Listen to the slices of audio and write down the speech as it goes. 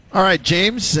All right,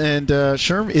 James and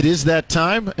Sherm, it is that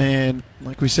time. And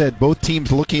like we said, both teams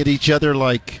looking at each other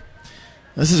like,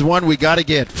 this is one we got to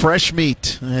get, fresh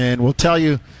meat. And we'll tell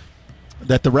you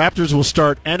that the Raptors will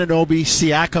start Anunoby,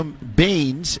 Siakam,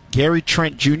 Baines, Gary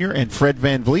Trent Jr., and Fred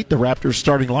VanVleet, the Raptors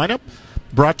starting lineup.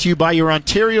 Brought to you by your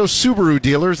Ontario Subaru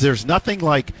dealers. There's nothing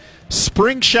like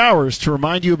spring showers to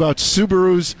remind you about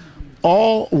Subaru's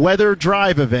all-weather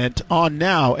drive event on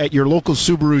now at your local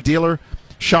Subaru dealer.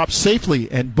 Shop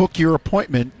safely and book your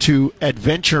appointment to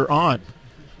Adventure On.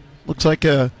 Looks like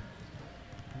a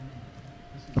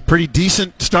pretty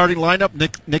decent starting lineup.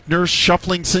 Nick Nurse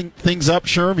shuffling things up.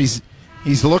 Sherm,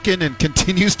 he's looking and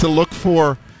continues to look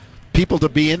for people to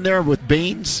be in there with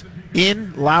Baines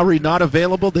in, Lowry not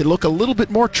available. They look a little bit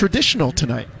more traditional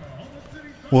tonight.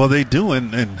 Well, they do,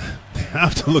 and they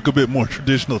have to look a bit more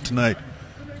traditional tonight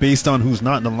based on who's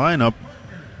not in the lineup.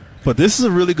 But this is a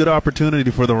really good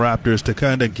opportunity for the Raptors to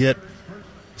kind of get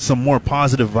some more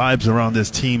positive vibes around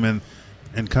this team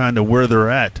and kind of where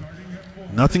they're at.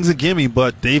 Nothing's a gimme,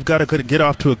 but they've got to get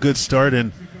off to a good start.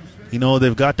 And, you know,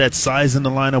 they've got that size in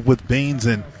the lineup with Baines,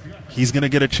 and he's going to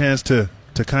get a chance to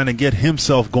kind of get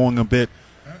himself going a bit.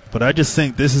 But I just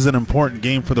think this is an important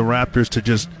game for the Raptors to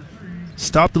just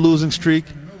stop the losing streak,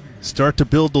 start to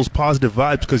build those positive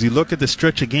vibes, because you look at the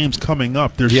stretch of games coming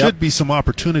up, there should be some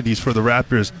opportunities for the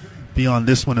Raptors beyond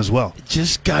this one as well.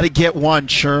 Just got to get one,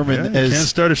 Sherman. Yeah, you can't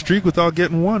start a streak without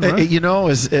getting one, right? You know,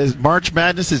 as March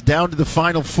Madness is down to the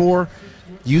Final Four,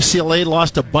 UCLA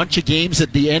lost a bunch of games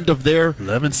at the end of their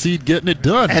 11th seed getting it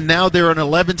done. And now they're an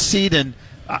 11th seed. And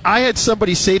I had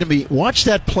somebody say to me, watch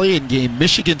that play-in game,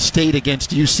 Michigan State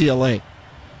against UCLA.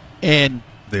 And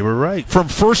they were right. From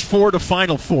first four to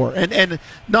Final Four. And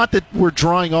not that we're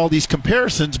drawing all these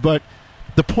comparisons, but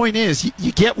the point is,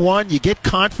 you get one, you get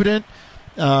confident.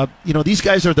 You know, these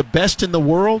guys are the best in the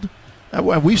world.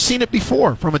 We've seen it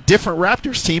before from a different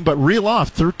Raptors team, but reel off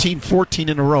 13, 14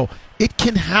 in a row. It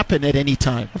can happen at any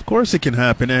time. Of course it can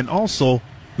happen. And also,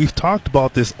 we've talked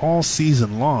about this all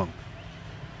season long.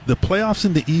 The playoffs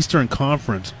in the Eastern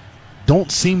Conference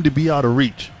don't seem to be out of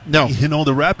reach. No. You know,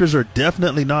 the Raptors are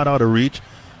definitely not out of reach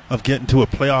of getting to a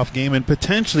playoff game, and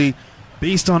potentially,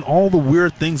 based on all the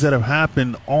weird things that have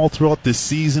happened all throughout this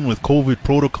season with COVID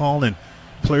protocol and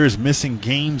players missing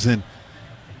games, and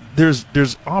there's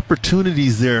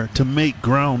opportunities there to make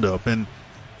ground up. And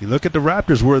you look at the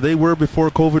Raptors, where they were before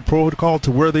COVID protocol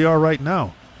to where they are right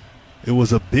now. It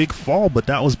was a big fall, but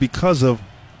that was because of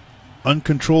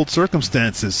uncontrolled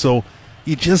circumstances. So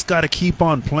you just got to keep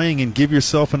on playing and give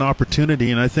yourself an opportunity.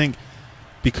 And I think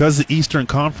because the Eastern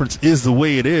Conference is the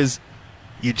way it is,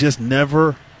 you just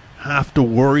never have to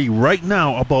worry right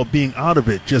now about being out of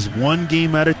it. Just one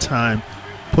game at a time,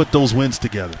 put those wins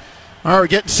together. All right, we're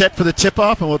getting set for the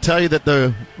tip-off, and we'll tell you that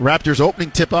the Raptors opening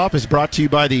tip-off is brought to you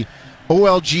by the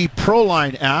OLG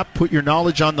ProLine app. Put your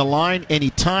knowledge on the line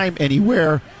anytime,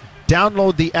 anywhere.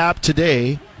 Download the app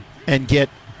today and get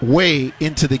way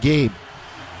into the game.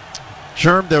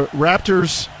 Sherm, the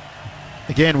Raptors,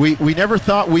 again, we never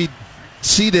thought we'd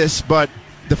see this, but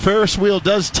the Ferris wheel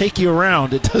does take you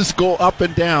around. It does go up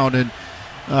and down. And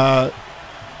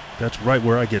that's right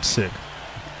where I get sick.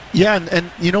 Yeah,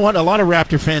 and you know what? A lot of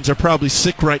Raptor fans are probably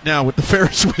sick right now with the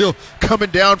Ferris wheel coming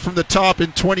down from the top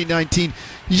in 2019.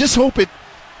 You just hope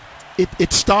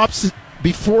it stops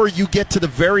before you get to the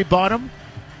very bottom,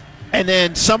 and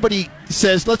then somebody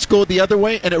says, let's go the other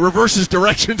way, and it reverses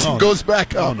directions and goes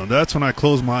back up. Oh, no, that's when I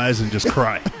close my eyes and just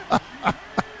cry.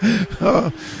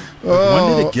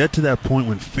 When did it get to that point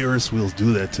when Ferris wheels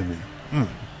do that to me?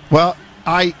 Well,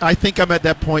 I think I'm at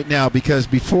that point now, because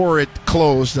before it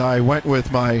closed, I went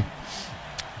with my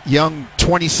young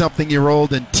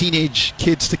 20-something-year-old and teenage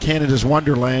kids to Canada's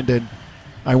Wonderland, and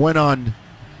I went on,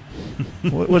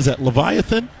 what was that,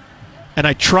 Leviathan? And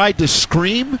I tried to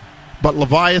scream, but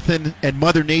Leviathan and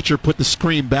Mother Nature put the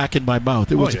scream back in my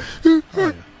mouth. It was,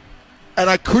 and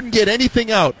I couldn't get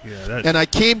anything out. And I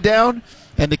came down,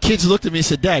 and the kids looked at me and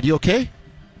said, Dad, you okay?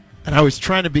 And I was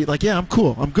trying to be like, yeah, I'm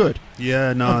cool. I'm good.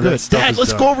 Yeah, no, I'm good. Dad,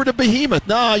 let's go over to Behemoth.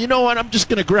 No, you know what? I'm just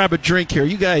going to grab a drink here.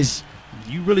 You guys.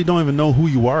 You really don't even know who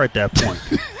you are at that point.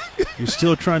 You're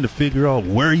still trying to figure out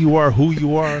where you are, who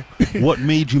you are, what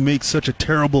made you make such a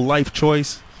terrible life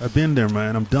choice. I've been there,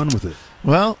 man. I'm done with it.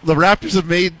 Well, the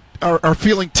Raptors are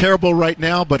feeling terrible right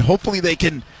now, but hopefully they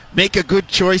can make a good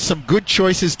choice, some good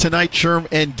choices tonight, Sherm,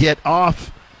 and get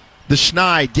off the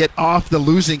schneid, get off the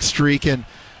losing streak. And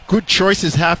good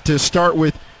choices have to start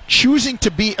with choosing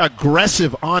to be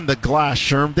aggressive on the glass,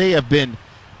 Sherm. They have been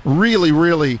really,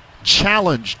 really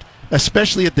challenged,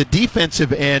 especially at the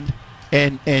defensive end,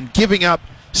 and giving up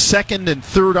second and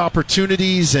third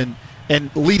opportunities and and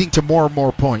leading to more and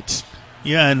more points.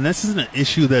 Yeah, and this is an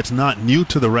issue that's not new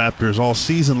to the Raptors. All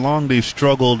season long, they've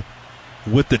struggled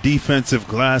with the defensive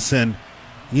glass, and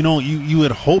you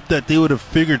would hope that they would have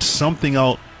figured something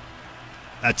out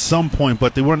at some point,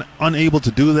 but they weren't unable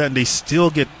to do that, and they still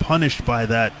get punished by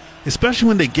that, especially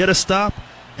when they get a stop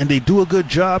and they do a good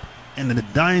job, and in the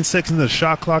dying seconds of the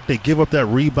shot clock, they give up that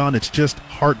rebound. It's just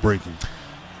heartbreaking.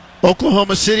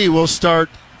 Oklahoma City will start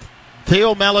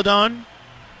Theo Maledon,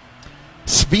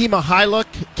 Svi Mykhailiuk,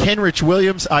 Kenrich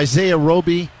Williams, Isaiah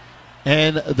Roby,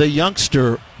 and the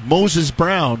youngster Moses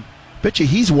Brown. Bet you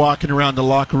he's walking around the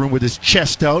locker room with his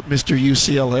chest out, Mr.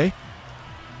 UCLA.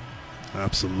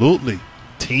 Absolutely.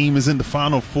 Team is in the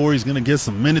Final Four. He's going to get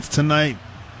some minutes tonight.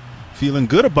 Feeling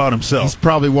good about himself. He's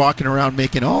probably walking around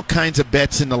making all kinds of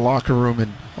bets in the locker room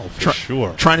and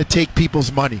sure. trying to take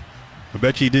people's money. I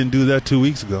bet you he didn't do that 2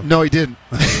 weeks ago. No, he didn't.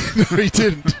 No, he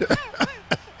didn't.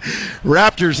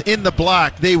 Raptors in the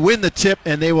black. They win the tip,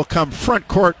 and they will come front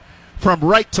court from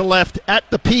right to left at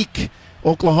the peak.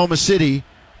 Oklahoma City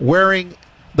wearing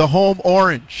the home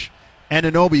orange.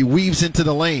 Anunoby weaves into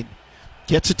the lane.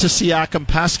 Gets it to Siakam.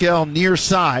 Pascal near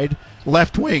side.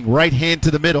 Left wing. Right hand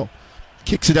to the middle.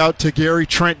 Kicks it out to Gary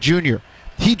Trent Jr.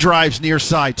 He drives near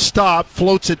side. Stop.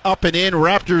 Floats it up and in.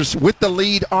 Raptors with the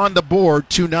lead on the board.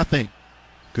 2-0.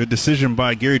 Good decision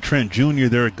by Gary Trent Jr.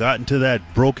 there. Got into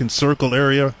that broken circle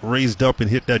area, raised up and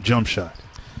hit that jump shot.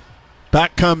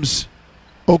 Back comes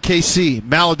OKC.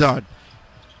 Maledon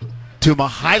to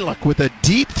Mykhailiuk with a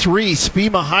deep three. Svi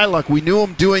Mykhailiuk. We knew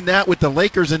him doing that with the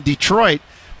Lakers in Detroit,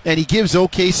 and he gives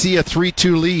OKC a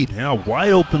 3-2 lead. Yeah,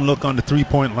 wide open look on the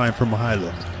three-point line for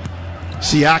Mykhailiuk.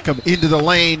 Siakam into the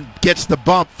lane, gets the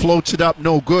bump, floats it up,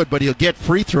 no good, but he'll get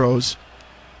free throws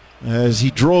as he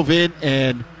drove in.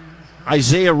 And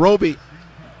Isaiah Roby,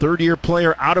 third-year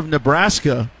player out of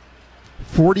Nebraska,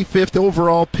 45th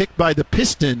overall pick by the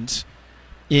Pistons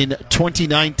in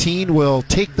 2019, will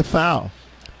take the foul.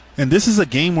 And this is a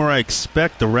game where I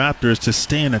expect the Raptors to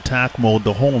stay in attack mode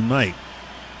the whole night.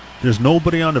 There's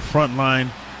nobody on the front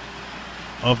line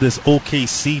of this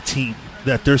OKC team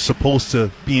that they're supposed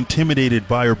to be intimidated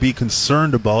by or be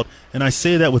concerned about. And I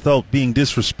say that without being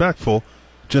disrespectful,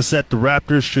 just that the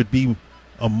Raptors should be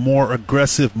a more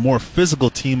aggressive, more physical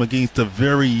team against a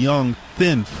very young,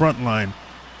 thin front line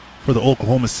for the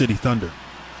Oklahoma City Thunder.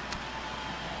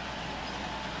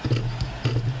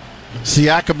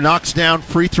 Siakam knocks down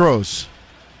free throws.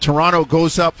 Toronto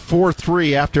goes up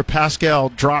 4-3 after Pascal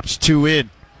drops 2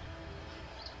 in.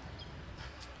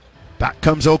 Back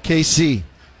comes OKC.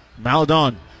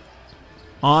 Maledon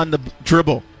on the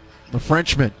dribble. The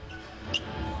Frenchman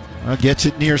gets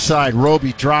it near side.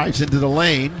 Roby drives into the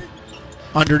lane.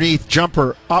 Underneath,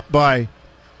 jumper up by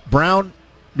Brown.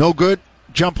 No good.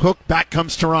 Jump hook. Back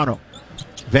comes Toronto.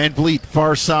 Van Vliet,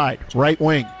 far side. Right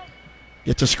wing.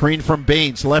 Gets a screen from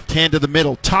Baines. Left hand to the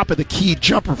middle. Top of the key.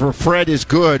 Jumper for Fred is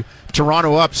good.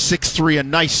 Toronto up 6-3. A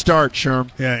nice start, Sherm.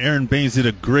 Yeah, Aaron Baines did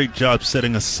a great job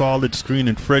setting a solid screen,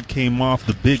 and Fred came off.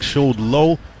 The big showed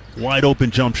low. Wide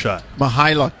open jump shot.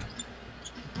 Mykhailiuk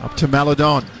up to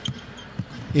Maledon.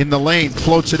 In the lane.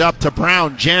 Floats it up to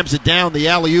Brown. Jams it down. The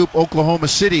alley-oop. Oklahoma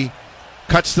City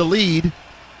cuts the lead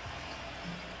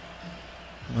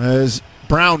as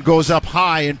Brown goes up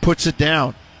high and puts it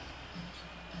down.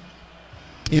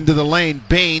 Into the lane.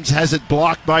 Baines has it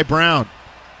blocked by Brown.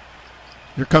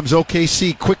 Here comes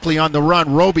OKC quickly on the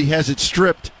run. Roby has it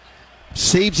stripped.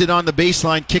 Saves it on the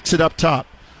baseline. Kicks it up top.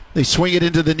 They swing it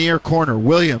into the near corner.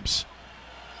 Williams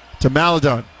to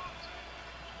Maledon.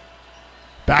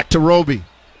 Back to Roby.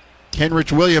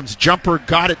 Kenrich Williams, jumper,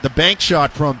 got it. The bank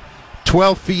shot from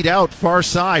 12 feet out, far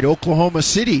side. Oklahoma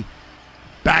City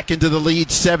back into the lead,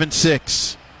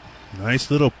 7-6. Nice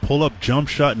little pull-up jump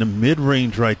shot in the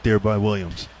mid-range right there by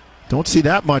Williams. Don't see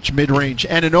that much mid-range.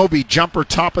 Anunoby, jumper,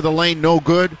 top of the lane, no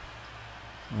good.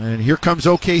 And here comes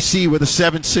OKC with a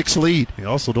 7-6 lead. You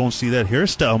also don't see that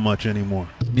hairstyle much anymore.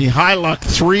 Mykhailiuk,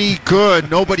 3,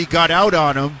 good. Nobody got out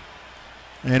on him.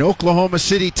 And Oklahoma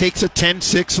City takes a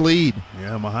 10-6 lead.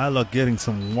 Yeah, Mykhailiuk getting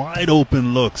some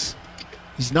wide-open looks.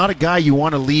 He's not a guy you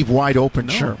want to leave wide open,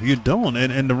 No, sure. you don't.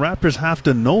 And the Raptors have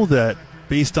to know that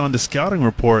based on the scouting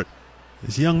report.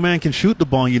 This young man can shoot the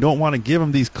ball, and you don't want to give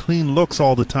him these clean looks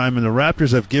all the time. And the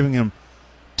Raptors have given him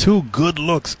 2 good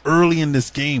looks early in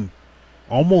this game.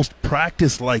 Almost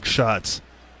practice-like shots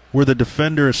where the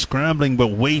defender is scrambling but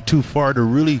way too far to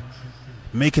really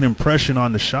make an impression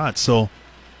on the shot. So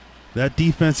that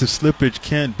defensive slippage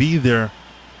can't be there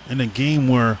in a game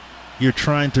where you're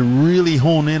trying to really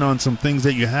hone in on some things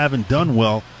that you haven't done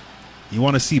well. You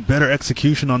want to see better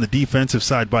execution on the defensive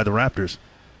side by the Raptors.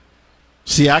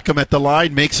 Siakam at the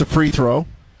line makes a free throw.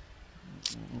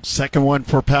 Second one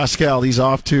for Pascal. He's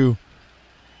off to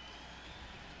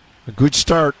a good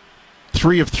start.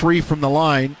 3 of 3 from the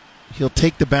line. He'll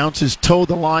take the bounces, toe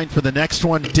the line for the next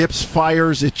one. Dips,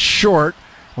 fires. It's short.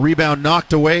 Rebound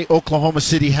knocked away. Oklahoma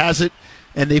City has it.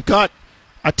 And they've got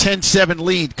a 10-7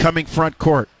 lead coming front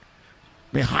court.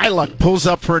 Mihailuk pulls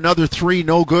up for another 3.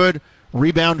 No good.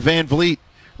 Rebound Van Vliet.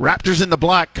 Raptors in the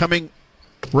black coming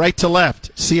right to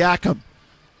left. Siakam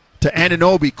to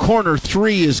Anunoby. Corner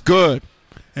 3 is good.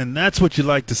 And that's what you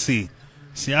like to see.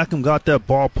 Siakam got that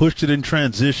ball, pushed it in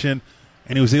transition,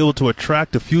 and he was able to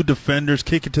attract a few defenders,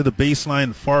 kick it to the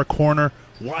baseline, far corner.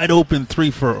 Wide open 3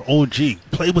 for OG.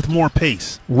 Play with more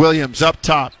pace. Williams up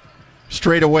top.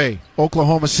 Straight away.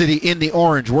 Oklahoma City in the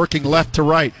orange, working left to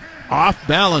right. Off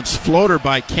balance floater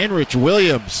by Kenrich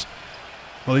Williams.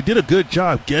 Well, he did a good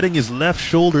job getting his left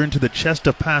shoulder into the chest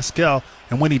of Pascal,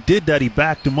 and when he did that, he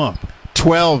backed him up.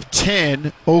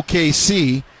 12-10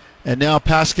 OKC, and now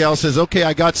Pascal says, okay,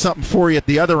 I got something for you at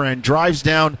the other end. Drives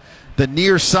down the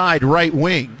near side right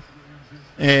wing,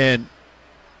 and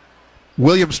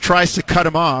Williams tries to cut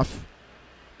him off,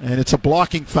 and it's a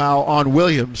blocking foul on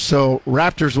Williams, so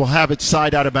Raptors will have it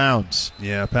side out of bounds.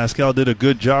 Yeah, Pascal did a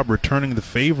good job returning the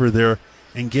favor there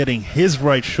and getting his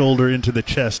right shoulder into the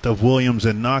chest of Williams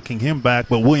and knocking him back,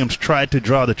 but Williams tried to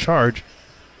draw the charge,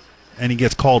 and he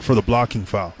gets called for the blocking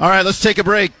foul. All right, let's take a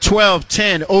break.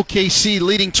 12-10, OKC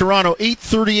leading Toronto.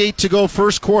 8:38 to go,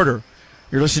 first quarter.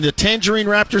 You're listening to Tangerine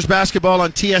Raptors basketball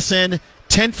on TSN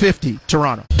 1050,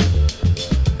 Toronto.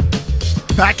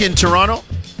 Back in Toronto.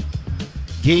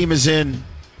 Game is in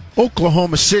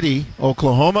Oklahoma City,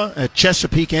 Oklahoma, at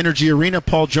Chesapeake Energy Arena.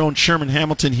 Paul Jones, Sherman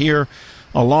Hamilton here,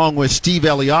 along with Steve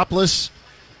Eliopoulos,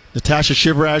 Natasha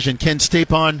Shivraj, and Ken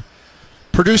Stapon,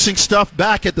 producing stuff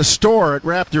back at the store at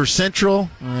Raptors Central,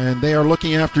 and they are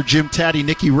looking after Jim Taddy,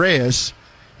 Nicky Reyes,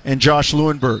 and Josh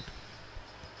Lewenberg.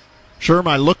 Sherm,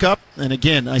 I look up, and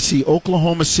again, I see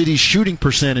Oklahoma City's shooting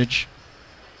percentage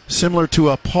similar to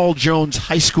a Paul Jones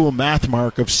high school math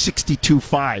mark of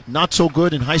 62.5. Not so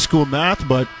good in high school math,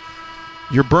 but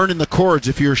you're burning the cords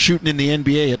if you're shooting in the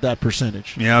NBA at that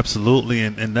percentage. Yeah, absolutely,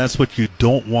 and that's what you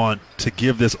don't want, to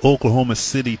give this Oklahoma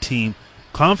City team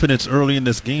confidence early in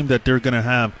this game that they're going to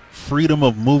have freedom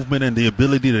of movement and the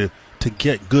ability to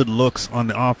get good looks on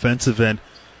the offensive end.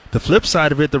 The flip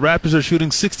side of it, the Raptors are shooting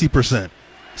 60%.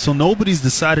 So nobody's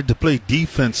decided to play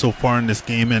defense so far in this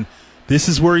game, and this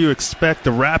is where you expect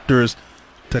the Raptors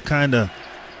to kind of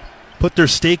put their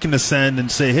stake in the sand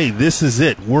and say, hey, this is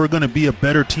it. We're going to be a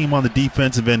better team on the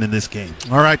defensive end in this game.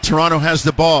 All right, Toronto has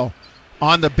the ball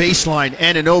on the baseline.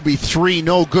 Anunoby, 3,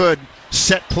 no good.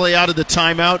 Set play out of the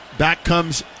timeout. Back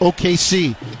comes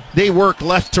OKC. They work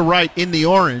left to right in the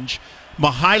orange.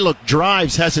 Mihailuk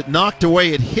drives, has it knocked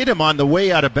away. It hit him on the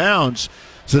way out of bounds.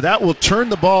 So that will turn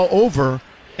the ball over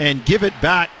and give it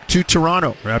back to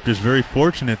Toronto. Raptors very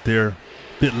fortunate there. A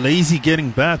bit lazy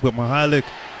getting back, but Mihailuk,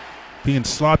 being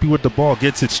sloppy with the ball,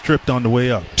 gets it stripped on the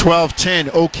way up. 12-10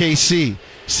 OKC.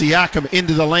 Siakam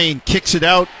into the lane, kicks it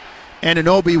out.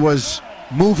 Anunoby was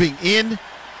moving in.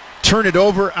 Turn it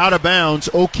over, out of bounds.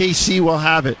 OKC will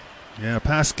have it. Yeah,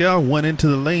 Pascal went into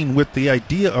the lane with the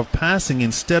idea of passing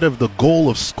instead of the goal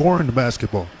of scoring the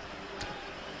basketball.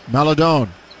 Maladone.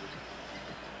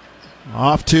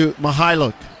 Off to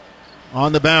Mihailuk.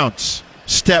 On the bounce.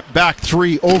 Step back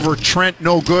 3 over Trent.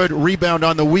 No good. Rebound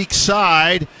on the weak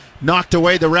side. Knocked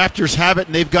away. The Raptors have it,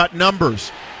 and they've got numbers.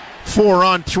 4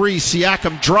 on 3.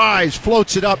 Siakam drives.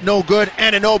 Floats it up. No good.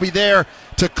 Anunoby there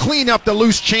to clean up the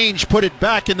loose change. Put it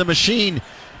back in the machine.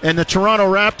 And the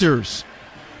Toronto Raptors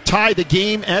tie the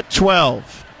game at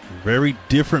 12. Very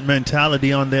different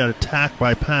mentality on that attack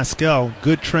by Pascal.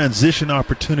 Good transition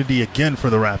opportunity again for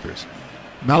the Raptors.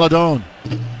 Maladone,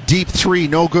 deep 3,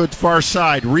 no good, far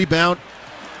side. Rebound,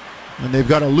 and they've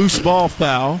got a loose ball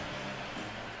foul.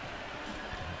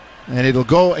 And it'll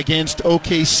go against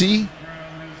OKC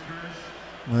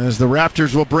as the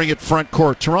Raptors will bring it front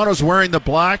court. Toronto's wearing the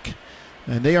black,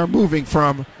 and they are moving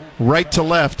from right to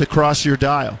left across your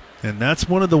dial. And that's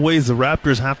one of the ways the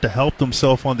Raptors have to help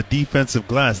themselves on the defensive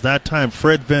glass. That time,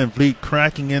 Fred VanVleet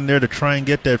cracking in there to try and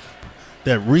get that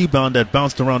rebound that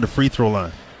bounced around the free throw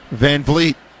line.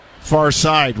 VanVleet, far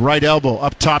side, right elbow,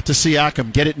 up top to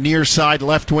Siakam. Get it near side,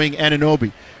 left wing,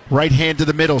 Anunoby. Right hand to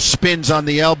the middle, spins on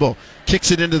the elbow,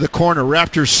 kicks it into the corner.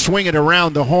 Raptors swing it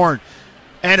around the horn.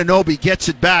 Anunoby gets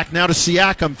it back, now to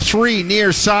Siakam. 3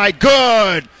 near side,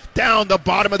 good! Down the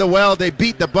bottom of the well, they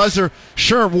beat the buzzer.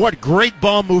 Sure, what great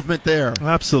ball movement there.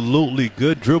 Absolutely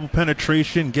good dribble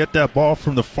penetration, get that ball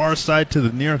from the far side to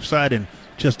the near side, and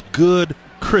just good,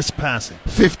 crisp passing.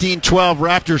 15-12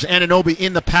 Raptors. Anunoby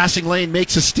in the passing lane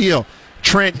makes a steal.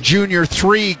 Trent Jr.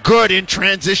 3, good in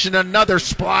transition. Another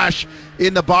splash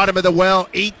in the bottom of the well.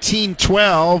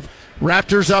 18-12.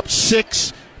 Raptors up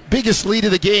 6. Biggest lead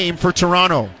of the game for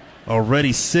Toronto.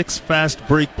 Already 6 fast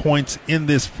break points in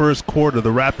this first quarter.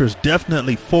 The Raptors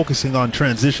definitely focusing on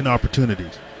transition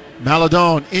opportunities.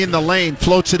 Maledon in the lane,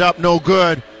 floats it up, no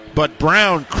good. But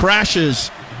Brown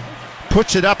crashes,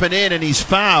 puts it up and in, and he's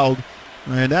fouled.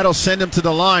 And that'll send him to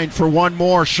the line for one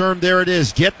more. Sherm, there it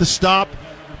is. Get the stop,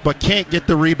 but can't get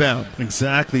the rebound.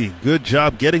 Exactly. Good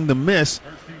job getting the miss.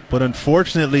 But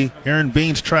unfortunately, Aaron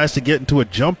Baines tries to get into a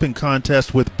jumping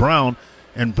contest with Brown.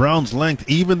 And Brown's length,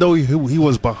 even though he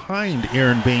was behind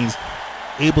Aaron Baines,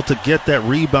 able to get that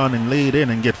rebound and lay it in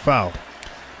and get fouled.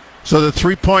 So the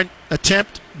three-point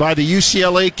attempt by the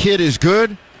UCLA kid is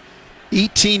good.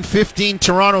 18-15,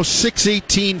 Toronto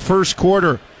 6-18 first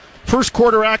quarter. First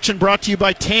quarter action brought to you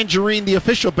by Tangerine, the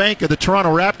official bank of the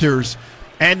Toronto Raptors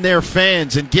and their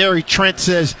fans. And Gary Trent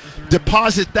says,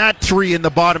 deposit that 3 in the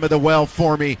bottom of the well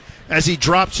for me, as he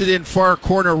drops it in far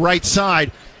corner right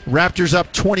side. Raptors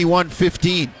up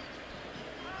 21-15.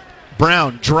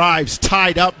 Brown drives,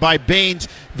 tied up by Baines.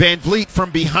 Van Vliet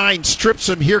from behind strips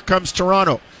him. Here comes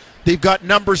Toronto. They've got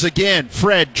numbers again.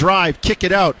 Fred, drive, kick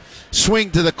it out.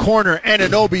 Swing to the corner.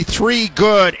 Anunoby, 3,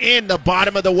 good. In the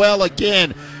bottom of the well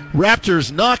again.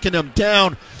 Raptors knocking them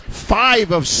down.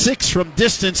 5 of 6 from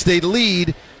distance. They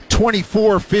lead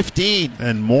 24-15.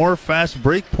 And more fast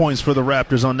break points for the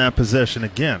Raptors on that possession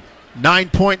again.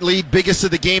 9-point lead, biggest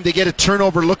of the game. They get a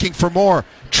turnover, looking for more.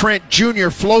 Trent Jr.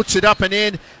 floats it up and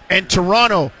in, and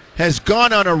Toronto has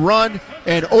gone on a run,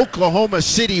 and Oklahoma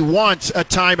City wants a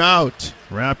timeout.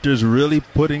 Raptors really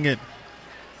putting it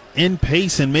in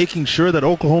pace and making sure that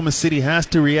Oklahoma City has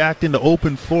to react into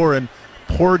open floor, and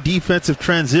poor defensive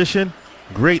transition,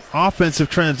 great offensive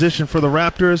transition for the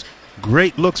Raptors,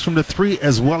 great looks from the 3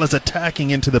 as well as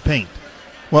attacking into the paint.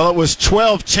 Well, it was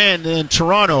 12-10 in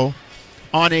Toronto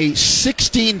on a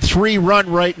 16-3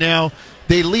 run right now.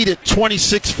 They lead at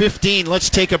 26-15. Let's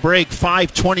take a break.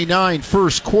 5:29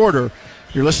 first quarter.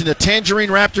 You're listening to Tangerine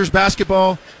Raptors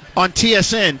basketball on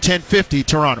TSN 1050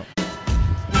 Toronto.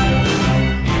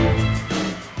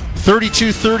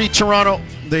 32-30 Toronto.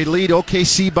 They lead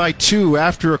OKC by 2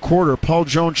 after a quarter. Paul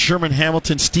Jones, Sherman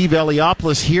Hamilton, Steve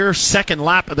Eliopoulos here. Second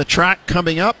lap of the track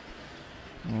coming up.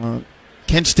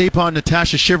 Ken Stapon,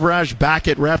 Natasha Shivraj back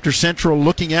at Raptor Central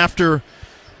looking after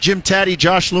Jim Taddy,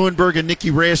 Josh Lewenberg, and Nicky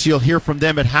Reyes. You'll hear from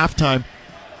them at halftime.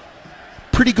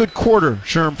 Pretty good quarter,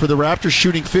 Sherm, for the Raptors,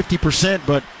 shooting 50%,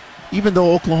 but even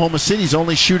though Oklahoma City's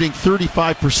only shooting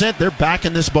 35%, they're back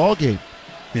in this ballgame.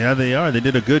 Yeah, they are. They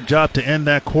did a good job to end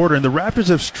that quarter, and the Raptors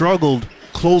have struggled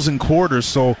closing quarters,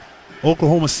 so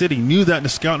Oklahoma City knew that in the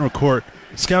scouting report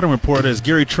as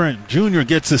Gary Trent Jr.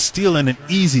 gets a steal and an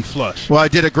easy flush. Well, I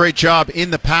did a great job in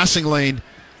the passing lane.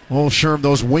 Oh, Sherm,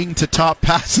 those wing-to-top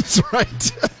passes,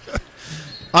 right?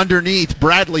 Underneath,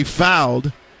 Bradley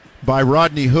fouled by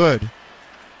Rodney Hood.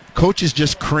 Coaches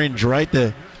just cringe, right?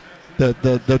 The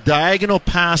diagonal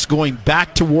pass going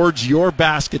back towards your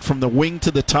basket from the wing to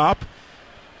the top.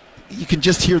 You can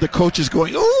just hear the coaches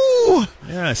going, ooh!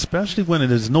 Yeah, especially when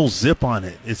there's no zip on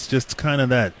it. It's just kind of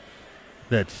that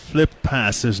flip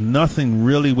pass. There's nothing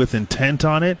really with intent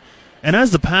on it. And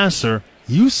as the passer,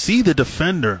 you see the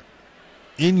defender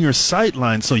in your sight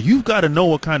line, so you've got to know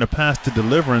what kind of pass to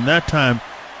deliver. And that time,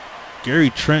 Gary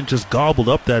Trent just gobbled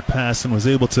up that pass and was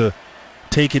able to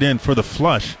take it in for the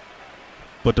flush.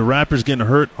 But the Raptors getting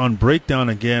hurt on breakdown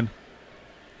again.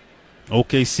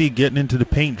 OKC getting into the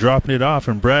paint, dropping it off,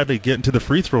 and Bradley getting to the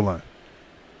free throw line.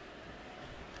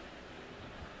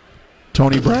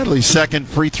 Tony Bradley's second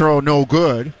free throw, no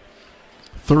good.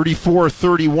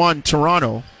 34-31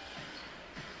 Toronto.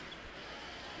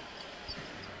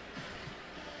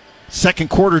 Second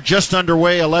quarter just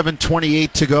underway,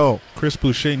 11:28 to go. Chris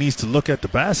Boucher needs to look at the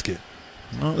basket.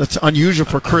 Well, that's unusual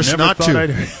for Chris not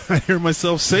to. I'd hear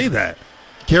myself say that.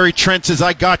 Gary Trent says,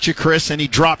 I got you, Chris, and he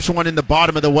drops one in the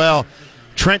bottom of the well.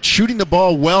 Trent shooting the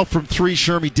ball well from 3,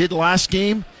 Sherm. He did last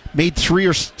game, made 3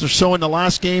 or so in the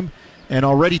last game, and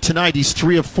already tonight he's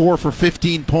 3 of 4 for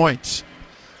 15 points.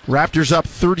 Raptors up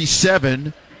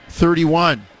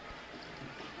 37-31.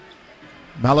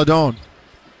 Maledon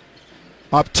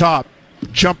up top.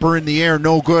 Jumper in the air,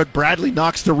 no good. Bradley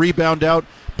knocks the rebound out.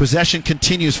 Possession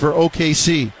continues for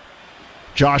OKC.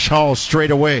 Josh Hall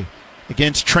straight away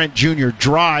against Trent Jr.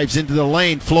 Drives into the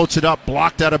lane, floats it up,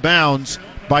 blocked out of bounds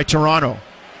by Toronto.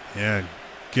 Yeah,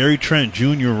 Gary Trent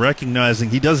Jr. recognizing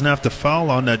he doesn't have to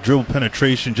foul on that dribble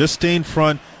penetration. Just stay in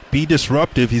front, be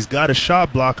disruptive. He's got a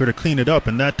shot blocker to clean it up,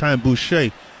 and that time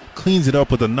Boucher cleans it up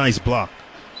with a nice block.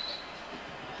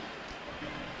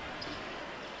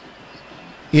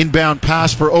 Inbound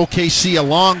pass for OKC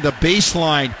along the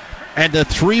baseline, and the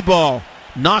three ball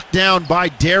knocked down by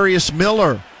Darius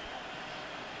Miller.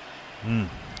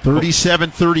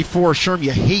 37-34. Sherm,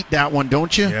 you hate that one,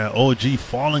 don't you? Yeah, OG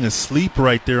falling asleep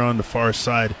right there on the far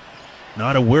side.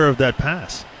 Not aware of that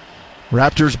pass.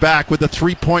 Raptors back with a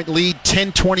 3-point lead,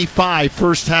 10-25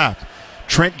 first half.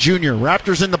 Trent Jr.,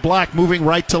 Raptors in the black, moving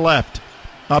right to left.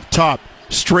 Up top,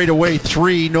 straight away,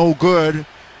 three, no good.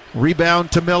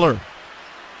 Rebound to Miller.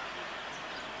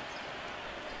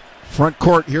 Front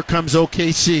court, here comes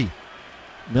OKC.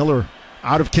 Miller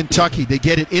out of Kentucky. They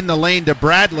get it in the lane to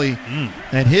Bradley,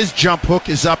 and his jump hook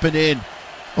is up and in.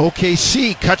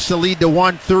 OKC cuts the lead to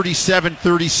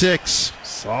 37-36.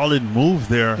 Solid move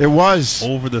there. It was.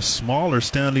 Over the smaller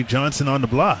Stanley Johnson on the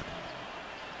block.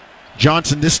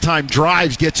 Johnson this time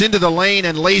drives, gets into the lane,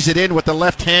 and lays it in with the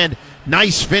left hand.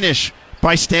 Nice finish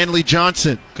by Stanley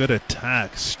Johnson. Good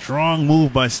attack. Strong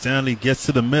move by Stanley. Gets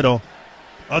to the middle.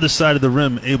 Other side of the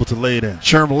rim, able to lay it in.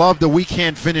 Sherm, love the weak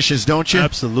hand finishes, don't you?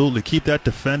 Absolutely. Keep that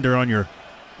defender on your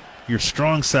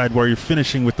strong side while you're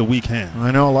finishing with the weak hand.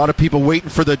 I know a lot of people waiting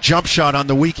for the jump shot on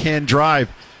the weak hand drive.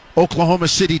 Oklahoma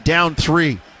City down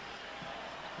 3.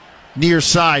 Near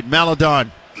side,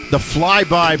 Maledon. The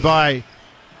flyby by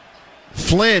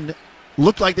Flynn.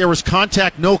 Looked like there was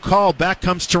contact, no call. Back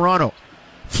comes Toronto.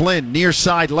 Flynn, near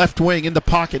side, left wing in the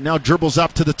pocket. Now dribbles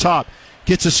up to the top.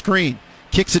 Gets a screen.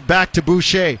 Kicks it back to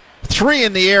Boucher. 3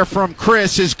 in the air from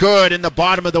Chris is good in the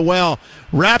bottom of the well.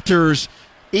 Raptors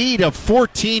 8 of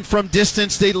 14 from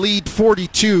distance. They lead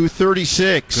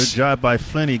 42-36. Good job by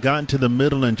Flynn. He got into the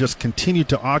middle and just continued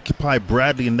to occupy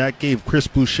Bradley, and that gave Chris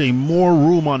Boucher more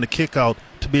room on the kick out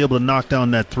to be able to knock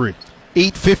down that 3.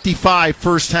 8:55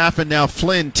 first half, and now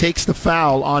Flynn takes the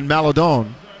foul on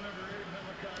Maledon.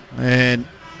 And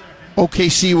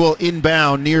OKC will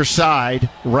inbound near side,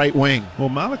 right wing. Well,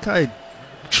 Malachi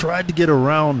tried to get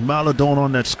around Maledon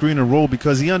on that screen and roll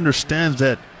because he understands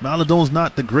that Maledon's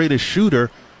not the greatest shooter,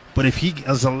 but if he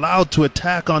is allowed to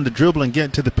attack on the dribble and get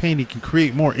into the paint, he can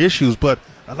create more issues. But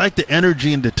I like the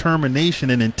energy and determination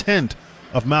and intent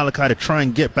of Malachi to try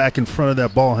and get back in front of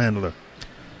that ball handler.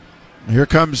 Here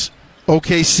comes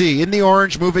OKC in the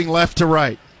orange, moving left to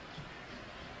right.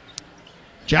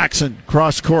 Jackson,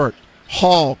 cross court.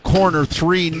 Hall, corner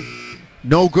 3,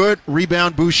 no good.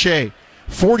 Rebound Boucher.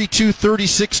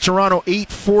 42-36 Toronto,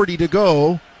 8:40 to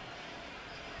go.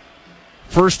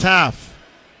 First half.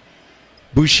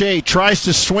 Boucher tries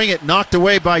to swing it, knocked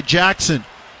away by Jackson.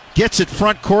 Gets it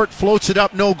front court, floats it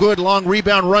up, no good. Long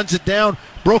rebound, runs it down.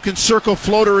 Broken circle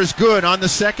floater is good on the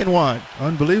second one.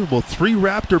 Unbelievable. 3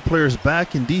 Raptor players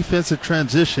back in defensive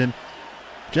transition.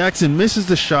 Jackson misses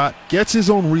the shot, gets his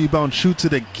own rebound, shoots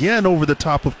it again over the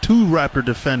top of 2 Raptor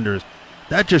defenders.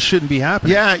 That just shouldn't be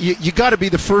happening. Yeah, you got to be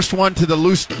the first one to the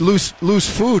loose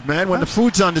food, man. When the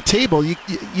food's on the table, you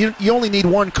only need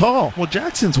one call. Well,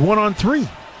 Jackson's 1-on-3.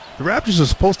 The Raptors are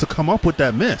supposed to come up with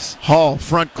that miss. Hall,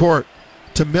 front court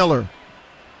to Miller.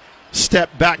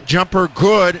 Step back jumper,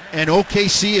 good, and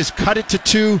OKC has cut it to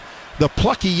 2. The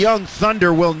plucky young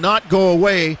Thunder will not go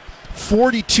away.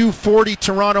 42-40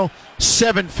 Toronto,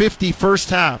 7:50 first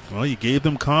half. Well, you gave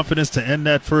them confidence to end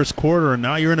that first quarter, and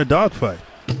now you're in a dogfight.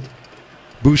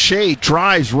 Boucher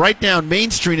drives right down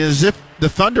Main Street as if the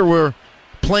Thunder were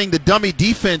playing the dummy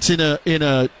defense in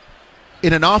an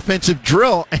offensive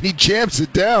drill, and he jams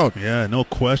it down. Yeah, no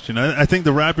question. I think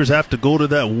the Raptors have to go to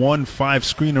that 1-5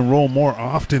 screen and roll more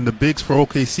often. The bigs for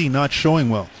OKC not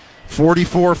showing well.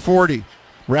 44-40.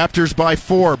 Raptors by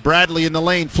 4. Bradley in the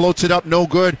lane, floats it up, no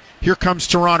good. Here comes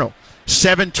Toronto.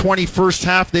 7:20 first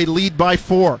half, they lead by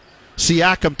 4.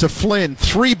 Siakam to Flynn,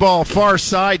 3 ball far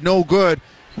side, no good.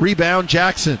 Rebound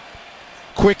Jackson.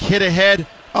 Quick hit ahead,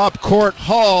 up court.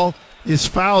 Hall is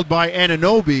fouled by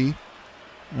Anunoby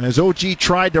as OG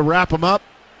tried to wrap him up,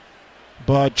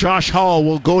 but Josh Hall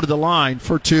will go to the line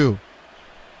for 2.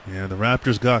 Yeah, the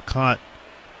Raptors got caught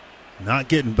not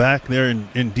getting back there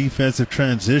in defensive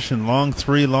transition. Long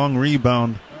 3, long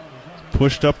rebound.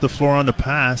 Pushed up the floor on the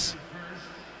pass.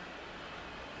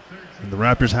 And the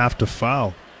Raptors have to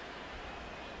foul.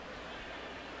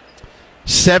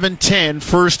 7:10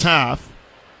 first half.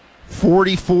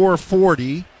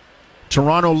 44-40.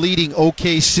 Toronto leading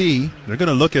OKC. They're going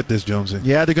to look at this, Jonesy.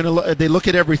 Yeah, they look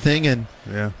at everything, and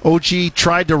yeah. OG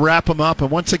tried to wrap him up. And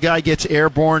once a guy gets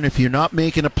airborne, if you're not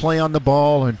making a play on the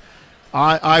ball, and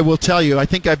I will tell you, I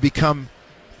think I've become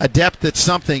adept at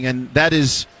something, and that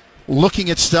is looking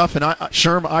at stuff. And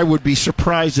Sherm, I would be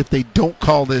surprised if they don't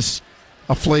call this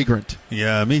a flagrant.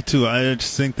 Yeah, me too. I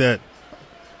just think that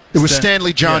it was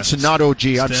Stanley Johnson, not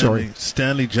OG. I'm sorry.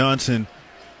 Stanley Johnson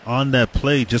on that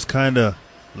play just kind of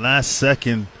last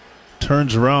second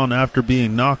turns around after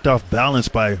being knocked off balance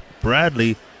by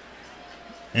Bradley,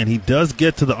 and he does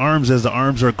get to the arms as the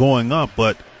arms are going up,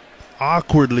 but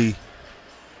awkwardly,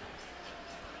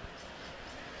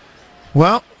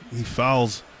 well, he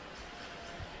fouls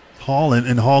Hall,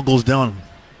 and Hall goes down.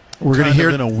 We're going to hear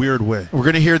in a weird way. We're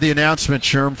going to hear the announcement,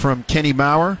 Sherm, from Kenny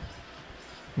Maurer,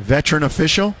 veteran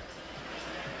official.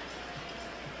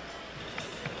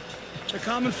 The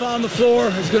common foul on the floor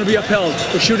is going to be upheld.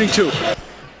 We're shooting 2.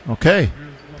 Okay.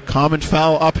 Common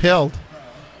foul upheld.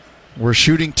 We're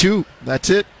shooting 2. That's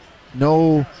it.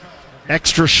 No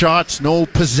extra shots, no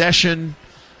possession.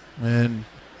 And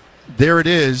there it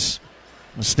is.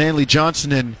 Stanley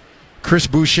Johnson and Chris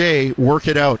Boucher work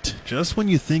it out. Just when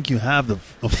you think you have the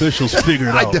officials figured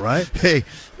out, right? Hey,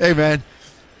 man.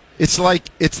 It's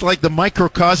like the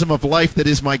microcosm of life that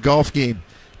is my golf game.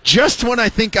 Just when I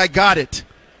think I got it,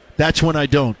 that's when I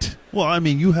don't. Well, I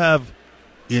mean, you have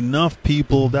enough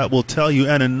people that will tell you,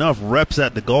 and enough reps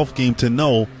at the golf game to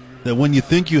know that when you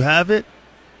think you have it,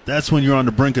 that's when you're on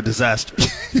the brink of disaster.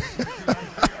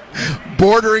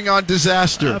 Bordering on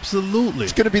disaster. Absolutely.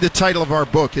 It's going to be the title of our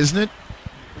book, isn't it?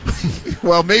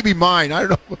 Well, maybe mine. I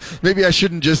don't know. Maybe I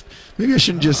shouldn't just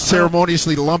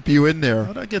ceremoniously lump you in there.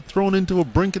 How'd I get thrown into a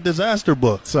brink of disaster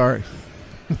book? Sorry.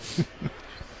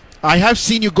 I have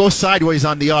seen you go sideways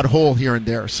on the odd hole here and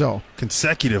there, so.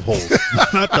 Consecutive holes.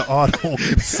 Not the odd hole,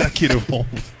 consecutive holes.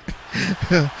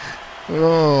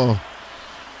 Oh.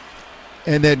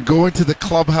 And then go into the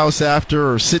clubhouse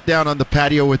after or sit down on the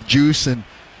patio with Juice and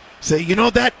say, you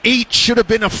know, that 8 should have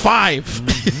been a 5.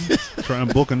 Mm-hmm. Try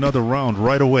and book another round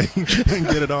right away and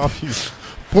get it off you.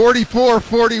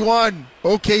 44-41,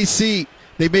 OKC.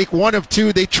 They make 1 of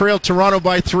 2. They trail Toronto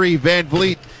by 3. Van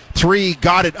Vliet, 3,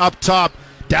 got it up top.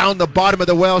 Down the bottom of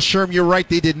the well, Sherm, you're right.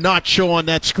 They did not show on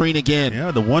that screen again.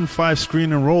 Yeah, the 1-5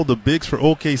 screen and roll, the bigs for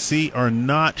OKC are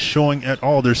not showing at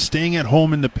all. They're staying at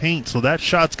home in the paint, so that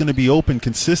shot's going to be open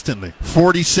consistently.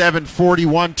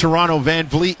 47-41, Toronto. Van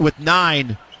Vliet with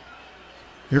 9.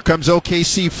 Here comes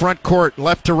OKC front court,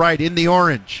 left to right in the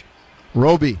orange.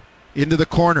 Roby into the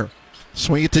corner.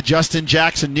 Swing it to Justin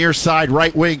Jackson, near side,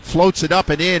 right wing. Floats it up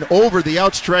and in over the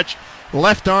outstretched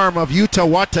left arm of Yuta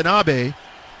Watanabe.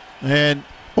 And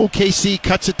OKC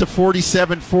cuts it to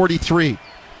 47-43.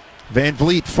 Van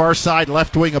Vliet, far side,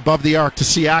 left wing above the arc to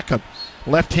Siakam.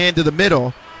 Left hand to the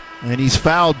middle, and he's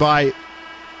fouled by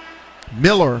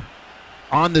Miller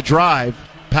on the drive.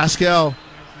 Pascal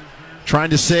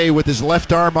trying to say with his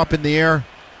left arm up in the air,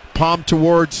 palm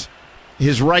towards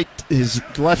his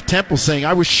left temple, saying,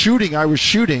 I was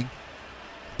shooting.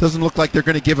 Doesn't look like they're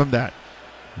going to give him that.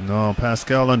 No,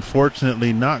 Pascal,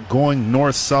 unfortunately, not going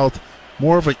north-south.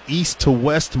 More of an east to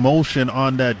west motion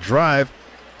on that drive.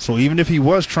 So even if he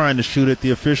was trying to shoot it,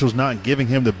 the official's not giving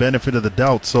him the benefit of the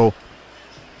doubt. So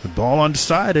the ball on the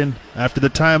side, and after the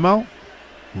timeout,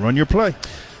 run your play.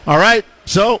 All right,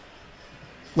 so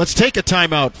let's take a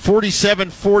timeout.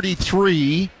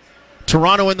 47-43.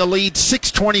 Toronto in the lead,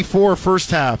 6:24 first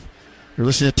half. You're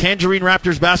listening to Tangerine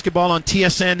Raptors basketball on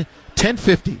TSN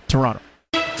 1050 Toronto.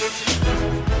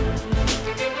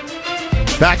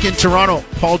 Back in Toronto,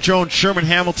 Paul Jones, Sherman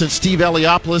Hamilton, Steve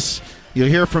Eliopoulos. You'll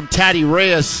hear from Taddy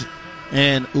Reyes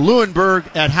and Leuenberg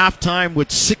at halftime with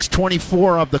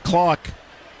 6:24 of the clock.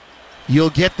 You'll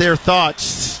get their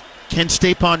thoughts. Ken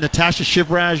Stapon, Natasha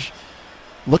Shivraj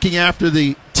looking after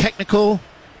the technical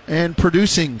and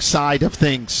producing side of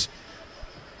things.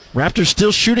 Raptors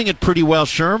still shooting it pretty well,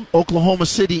 Sherm. Oklahoma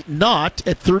City not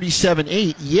at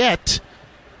 37-8, yet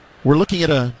we're looking at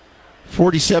a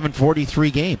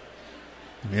 47-43 game.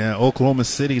 Yeah, Oklahoma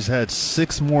City's had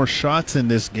 6 more shots in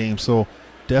this game, so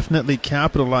definitely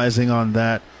capitalizing on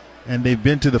that. And they've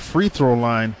been to the free throw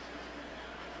line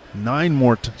 8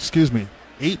 more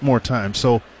times.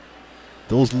 So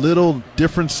those little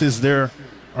differences there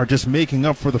are just making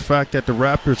up for the fact that the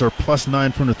Raptors are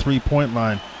 +9 from the three-point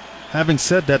line. Having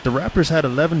said that, the Raptors had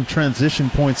 11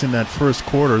 transition points in that first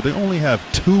quarter. They only have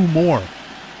 2 more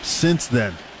since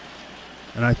then.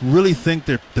 And I really think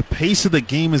that the pace of the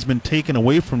game has been taken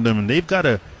away from them, and they've got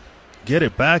to get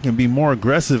it back and be more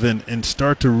aggressive and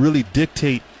start to really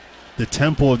dictate the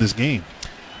tempo of this game.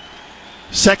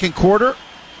 Second quarter,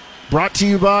 brought to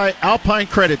you by Alpine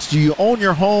Credits. Do you own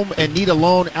your home and need a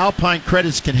loan? Alpine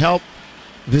Credits can help.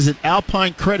 Visit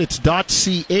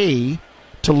alpinecredits.ca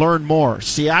to learn more.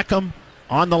 Siakam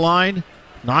on the line,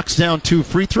 knocks down 2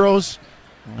 free throws,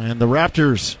 and the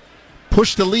Raptors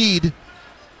push the lead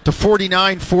to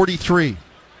 49-43.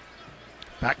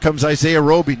 Back comes Isaiah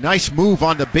Roby. Nice move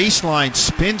on the baseline.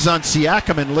 Spins on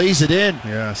Siakam and lays it in.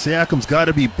 Yeah, Siakam's got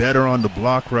to be better on the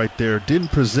block right there.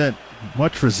 Didn't present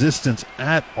much resistance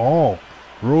at all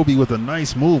Roby with a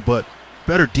nice move, but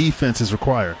better defense is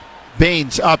required.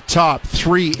 Baines up top,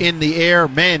 3 in the air.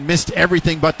 Man, missed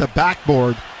everything but the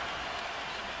backboard.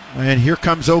 And here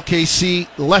comes OKC,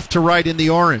 left to right in the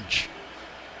orange.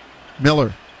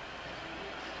 Miller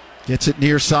gets it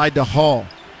near side to Hall.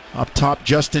 Up top,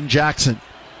 Justin Jackson.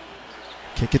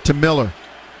 Kick it to Miller.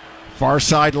 Far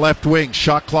side left wing,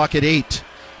 shot clock at 8.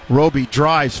 Roby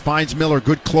drives, finds Miller.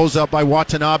 Good closeout by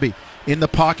Watanabe. In the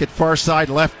pocket, far side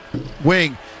left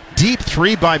wing. Deep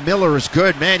 3 by Miller is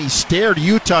good. Man, he stared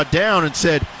Utah down and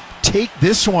said, take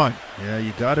this one. Yeah,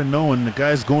 you got to know when the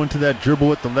guy's going to that dribble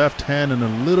with the left hand and a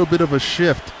little bit of a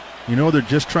shift, you know they're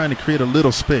just trying to create a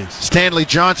little space. Stanley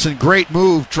Johnson, great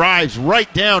move, drives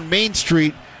right down Main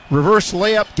Street. Reverse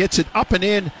layup, gets it up and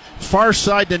in. Far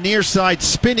side to near side,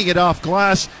 spinning it off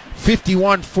glass.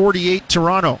 51-48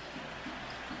 Toronto.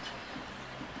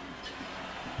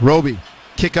 Roby,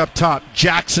 kick up top.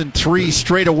 Jackson, 3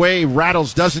 straight away.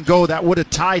 Rattles, doesn't go. That would have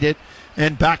tied it.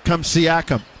 And back comes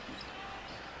Siakam.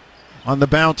 On the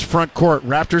bounce, front court.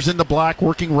 Raptors in the black,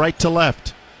 working right to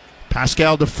left.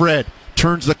 Pascal to Fred.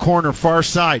 Turns the corner, far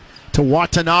side. To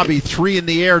Watanabe, 3 in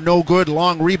the air, no good.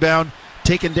 Long rebound,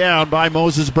 taken down by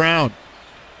Moses Brown.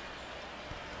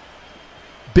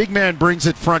 Big man brings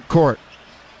it front court.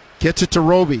 Gets it to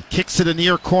Roby. Kicks it in the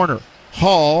near corner.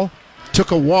 Hall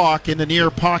took a walk in the near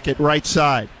pocket, right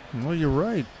side. Well, you're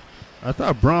right. I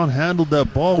thought Brown handled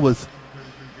that ball with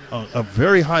a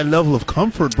very high level of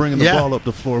comfort bringing the ball up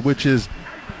the floor,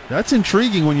 that's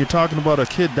intriguing when you're talking about a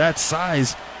kid that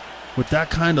size with that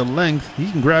kind of length. He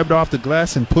can grab it off the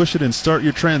glass and push it and start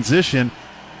your transition.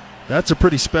 That's a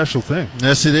pretty special thing.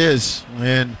 Yes, it is.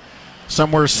 And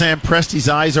somewhere Sam Presti's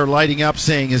eyes are lighting up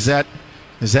saying, is that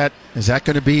going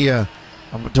to be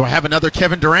do I have another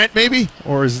Kevin Durant maybe?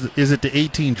 Or is it the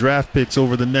 18 draft picks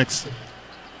over the next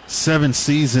 7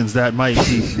 seasons that might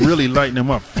be really lighting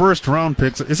him up? First round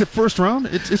picks. Is it first round?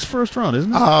 It's first round,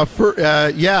 isn't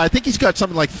it? Yeah, I think he's got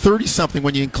something like 30-something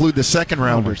when you include the second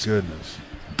rounders. Oh, my goodness.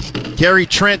 Gary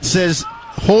Trent says,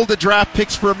 hold the draft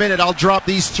picks for a minute. I'll drop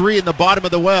these 3 in the bottom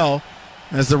of the well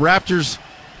as the Raptors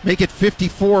make it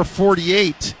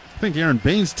 54-48. I think Aaron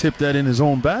Baines tipped that in his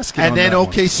own basket. And then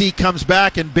OKC comes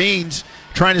back and Baines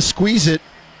trying to squeeze it.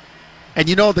 And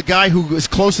you know the guy who is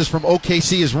closest from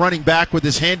OKC is running back with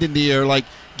his hand in the air like,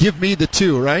 give me the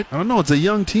 2, right? I don't know. It's a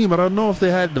young team. I don't know if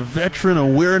they had the veteran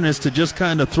awareness to just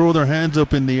kind of throw their hands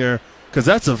up in the air, because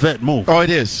that's a vet move. Oh, it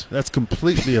is. That's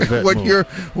completely a vet move.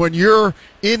 When you're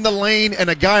in the lane and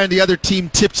a guy on the other team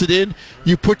tips it in,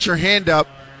 you put your hand up.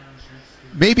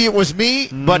 Maybe it was me,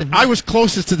 but I was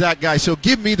closest to that guy, so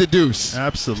give me the deuce.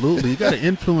 Absolutely. You got to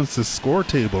influence the score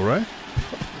table, right?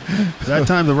 That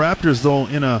time the Raptors, though,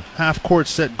 in a half-court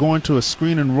set, going to a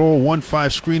screen and roll,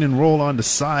 1-5 screen and roll on the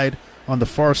side, on the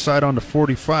far side on the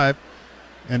 45.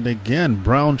 And again,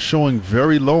 Brown showing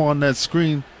very low on that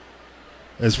screen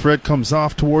as Fred comes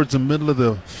off towards the middle of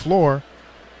the floor.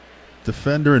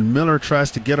 Defender and Miller tries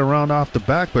to get around off the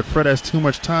back, but Fred has too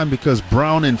much time because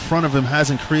Brown in front of him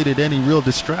hasn't created any real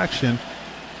distraction.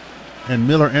 And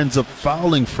Miller ends up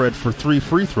fouling Fred for 3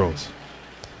 free throws.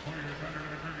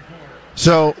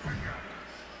 So,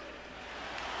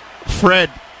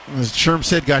 Fred, as Sherm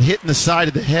said, got hit in the side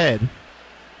of the head.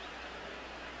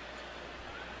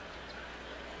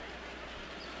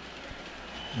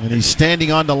 And he's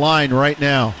standing on the line right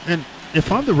now. And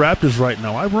if I'm the Raptors right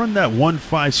now, I run that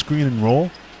 1-5 screen and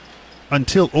roll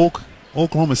until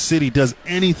Oklahoma City does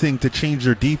anything to change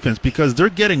their defense, because they're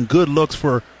getting good looks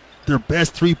for their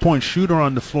best three-point shooter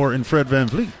on the floor in Fred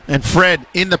VanVleet. And Fred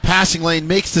in the passing lane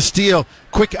makes the steal.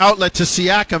 Quick outlet to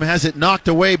Siakam, has it knocked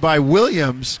away by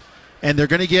Williams. And they're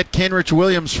going to get Kenrich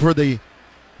Williams for the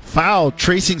foul,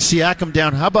 tracing Siakam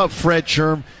down. How about Fred,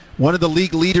 Sherm? One of the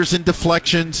league leaders in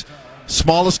deflections.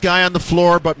 Smallest guy on the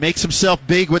floor, but makes himself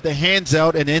big with the hands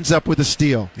out and ends up with a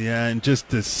steal. Yeah, and just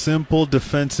the simple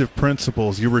defensive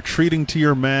principles. You're retreating to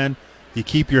your man. You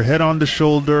keep your head on the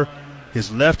shoulder,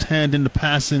 his left hand in the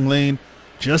passing lane,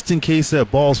 just in case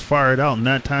that ball's fired out, and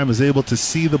that time is able to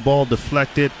see the ball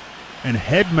deflected and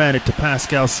headman it to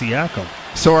Pascal Siakam.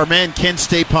 So our man Ken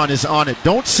Stapon is on it.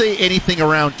 Don't say anything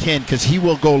around Ken, because he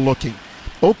will go looking.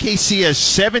 OKC has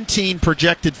 17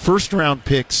 projected first-round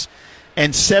picks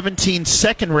and 17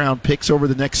 second-round picks over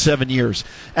the next 7 years.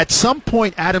 At some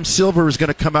point, Adam Silver is going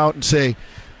to come out and say,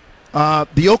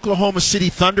 the Oklahoma City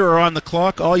Thunder are on the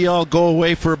clock. All y'all go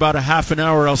away for about a half an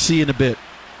hour. I'll see you in a bit.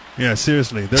 Yeah,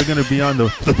 seriously. They're going to be on the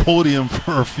podium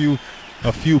for a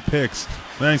few picks.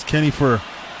 Thanks, Kenny, for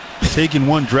taking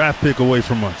 1 draft pick away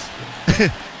from us.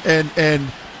 and then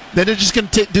they're just going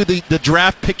to do the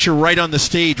draft picture right on the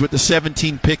stage with the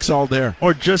 17 picks all there.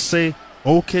 Or just say,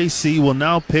 OKC will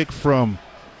now pick from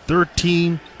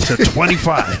 13 to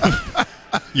 25.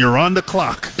 You're on the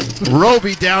clock.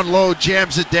 Roby down low,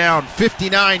 jams it down.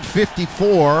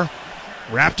 59-54.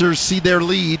 Raptors see their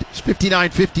lead. It's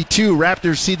 59-52.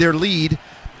 Raptors see their lead.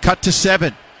 Cut to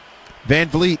 7. Van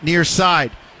Vliet near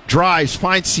side. Drives,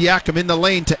 finds Siakam in the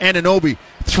lane to Anunoby.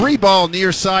 3-ball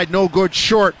near side, no good,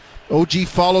 short. OG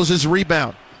follows his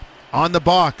rebound. On the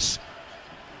box.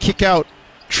 Kick out.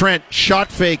 Trent,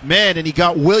 shot fake, man, and he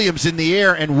got Williams in the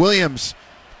air, and Williams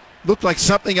looked like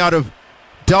something out of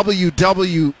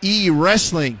WWE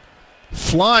wrestling,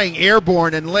 flying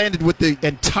airborne and landed with the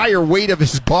entire weight of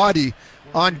his body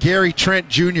on Gary Trent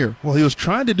Jr. Well, he was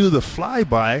trying to do the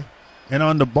flyby, and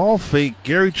on the ball fake,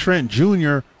 Gary Trent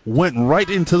Jr. went right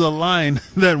into the line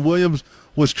that Williams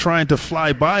was trying to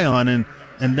fly by on, and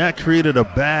that created a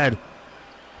bad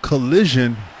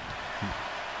collision.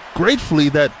 Gratefully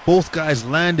that both guys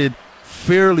landed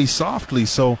fairly softly,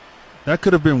 so that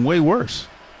could have been way worse.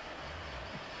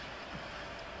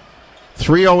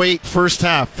 3:08 first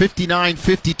half,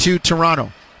 59-52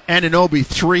 Toronto. Anunoby,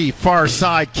 3, far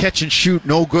side, catch and shoot,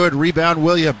 no good. Rebound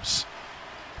Williams.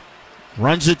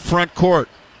 Runs it front court.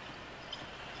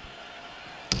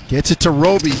 Gets it to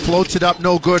Roby, floats it up,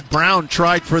 no good. Brown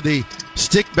tried for the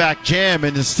stick back jam,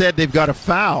 and instead they've got a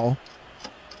foul.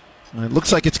 And it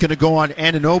looks like it's going to go on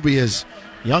Anunoby as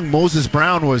young Moses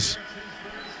Brown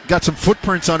got some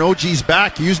footprints on OG's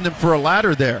back, using him for a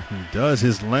ladder there. He does.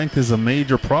 His length is a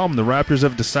major problem. The Raptors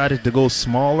have decided to go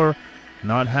smaller,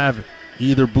 not have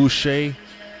either Boucher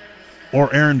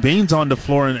or Aaron Baines on the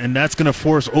floor, and that's going to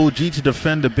force OG to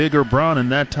defend a bigger Brown, and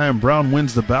that time Brown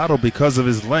wins the battle because of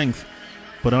his length.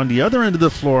 But on the other end of the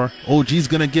floor, OG's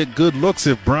going to get good looks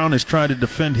if Brown is trying to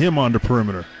defend him on the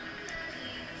perimeter.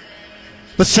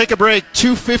 Let's take a break.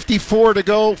 2:54 to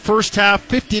go. First half,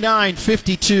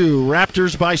 59-52.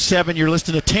 Raptors by 7. You're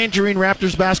listening to Tangerine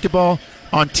Raptors basketball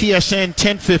on TSN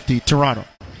 1050 Toronto.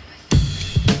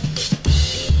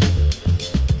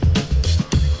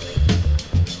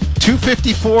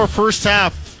 .254 first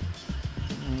half.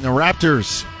 The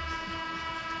Raptors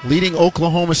leading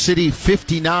Oklahoma City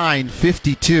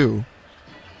 59-52.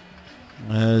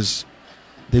 As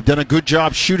they've done a good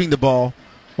job shooting the ball.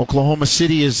 Oklahoma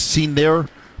City has seen their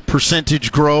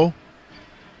percentage grow.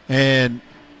 And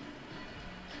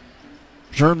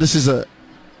Sherm, this is a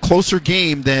closer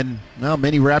game than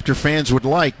many Raptor fans would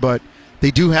like, but they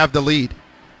do have the lead.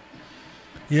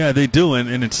 Yeah, they do,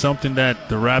 and it's something that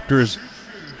the Raptors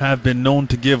have been known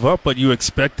to give up, but you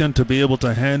expect them to be able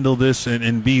to handle this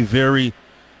and be very,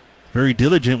 very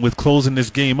diligent with closing this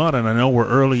game out. And I know we're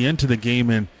early into the game,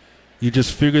 and you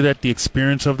just figure that the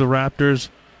experience of the Raptors,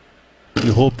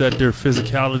 you hope that their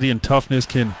physicality and toughness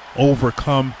can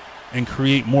overcome and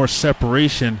create more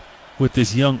separation with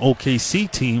this young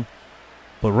OKC team.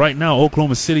 But right now,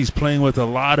 Oklahoma City's playing with a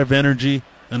lot of energy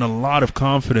and a lot of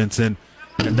confidence, and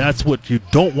that's what you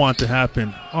don't want to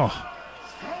happen. Oh.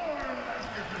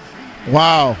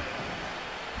 Wow.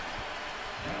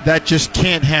 That just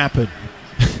can't happen.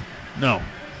 No.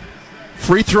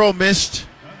 Free throw missed,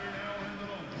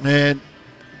 and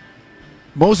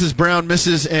Moses Brown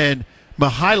misses, and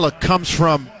Mihailuk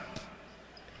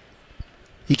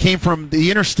came from the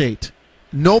interstate.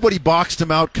 Nobody boxed him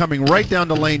out, coming right down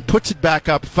the lane, puts it back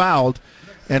up, fouled,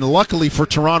 and luckily for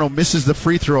Toronto, misses the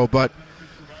free throw. But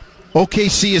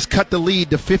OKC has cut the lead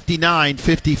to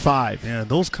 59-55. Yeah,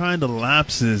 those kind of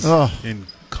lapses in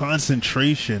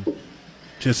concentration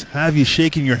just have you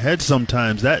shaking your head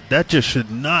sometimes. That just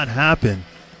should not happen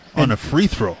on a free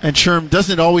throw. And Sherm,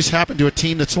 doesn't it always happen to a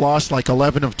team that's lost like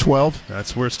 11 of 12?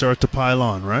 That's where it starts to pile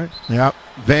on, right? Yeah.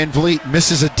 Van Vliet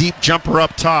misses a deep jumper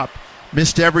up top.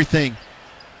 Missed everything.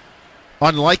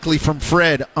 Unlikely from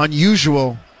Fred.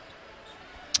 Unusual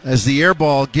as the air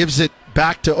ball gives it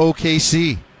back to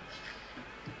OKC.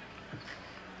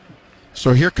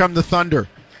 So here come the Thunder.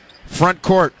 Front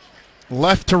court.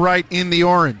 Left to right in the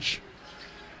orange.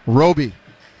 Roby.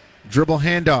 Dribble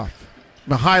handoff.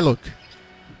 Mihailuk.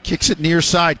 Kicks it near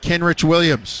side. Kenrich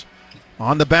Williams.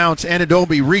 On the bounce.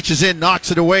 Anunoby reaches in,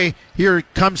 knocks it away. Here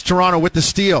comes Toronto with the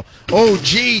steal.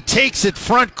 OG takes it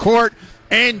front court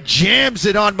and jams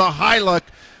it on Mihailuk.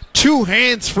 2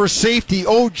 hands for safety.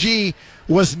 OG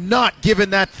was not giving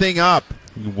that thing up.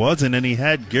 He wasn't, and he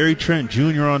had Gary Trent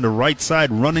Jr. on the right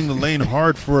side running the lane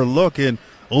hard for a look, and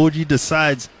OG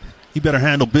decides he better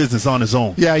handle business on his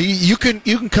own. Yeah, you can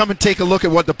come and take a look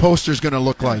at what the poster's going to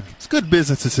look like. It's a good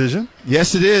business decision.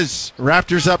 Yes, it is.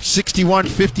 Raptors up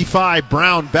 61-55.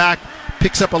 Brown back,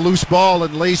 picks up a loose ball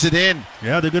and lays it in.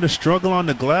 Yeah, they're going to struggle on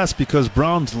the glass because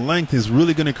Brown's length is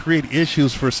really going to create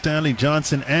issues for Stanley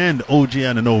Johnson and OG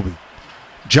Anunoby.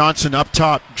 Johnson up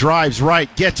top, drives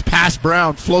right, gets past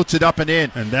Brown, floats it up and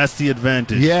in. And that's the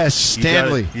advantage. Yes,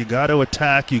 Stanley. You got to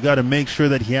attack. You got to make sure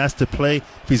that he has to play.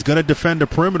 If he's going to defend a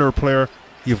perimeter player,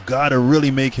 you've got to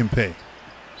really make him pay.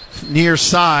 Near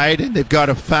side, and they've got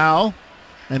a foul,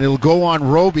 and it'll go on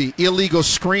Roby. Illegal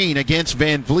screen against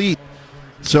Van Vliet.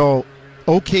 So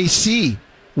OKC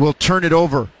will turn it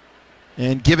over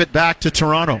and give it back to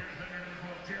Toronto.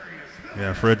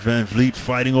 Yeah, Fred Van Vliet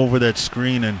fighting over that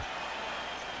screen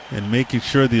and making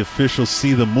sure the officials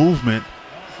see the movement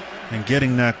and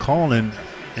getting that call in.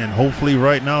 And hopefully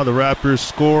right now the Raptors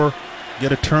score,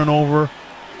 get a turnover,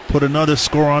 put another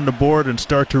score on the board, and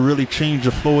start to really change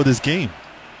the flow of this game.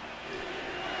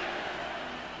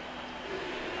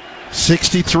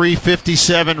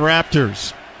 63-57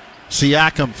 Raptors.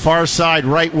 Siakam, far side,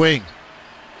 right wing.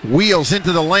 Wheels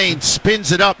into the lane,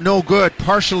 spins it up, no good.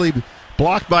 Partially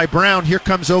blocked by Brown. Here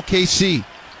comes OKC.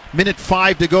 Minute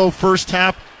 5 to go, first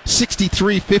half.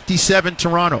 63-57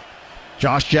 Toronto.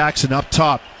 Josh Jackson up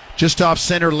top, just off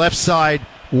center, left side,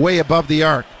 way above the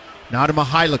arc. Now to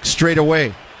Mihailovic straight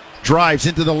away. Drives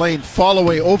into the lane, fall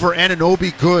away over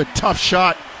Anunoby. Good, tough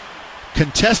shot.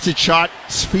 Contested shot.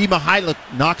 Svi Mihailovic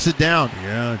knocks it down.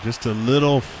 Yeah, just a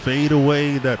little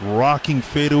fadeaway, that rocking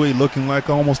fadeaway, looking like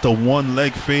almost a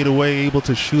one-leg fadeaway, able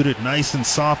to shoot it nice and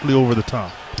softly over the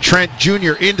top. Trent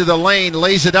Jr. into the lane,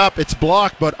 lays it up. It's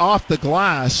blocked, but off the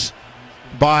glass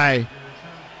by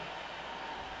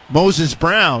Moses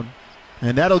Brown,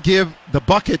 and that'll give the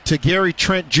bucket to Gary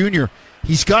Trent Jr.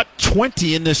 He's got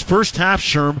 20 in this first half,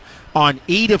 Sherm, on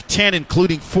 8 of 10,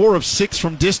 including 4 of 6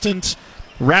 from distance.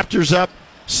 Raptors up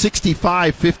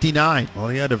 65-59. Well,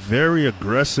 he had a very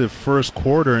aggressive first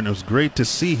quarter, and it was great to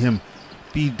see him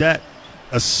be that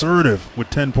assertive with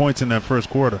 10 points in that first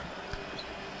quarter.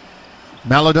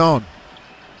 Maledon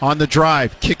on the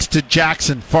drive, kicks to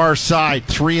Jackson, far side,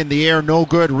 3 in the air, no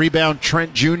good. Rebound,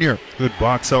 Trent Jr. Good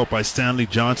box out by Stanley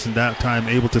Johnson that time,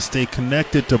 able to stay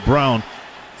connected to Brown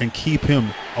and keep him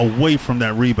away from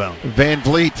that rebound. Van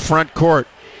Vliet, front court.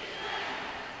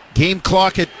 Game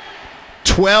clock at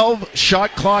 12,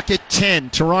 shot clock at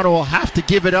 10. Toronto will have to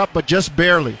give it up, but just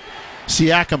barely.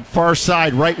 Siakam, far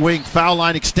side, right wing, foul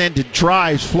line extended,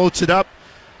 drives, floats it up.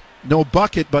 No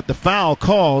bucket, but the foul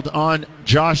called on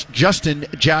Justin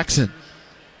Jackson.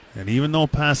 And even though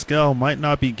Pascal might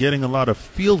not be getting a lot of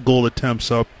field goal attempts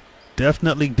up,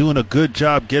 definitely doing a good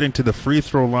job getting to the free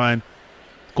throw line,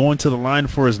 going to the line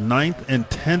for his 9th and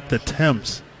 10th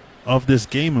attempts of this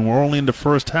game, and we're only in the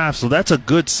first half, so that's a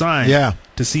good sign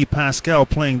to see Pascal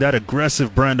playing that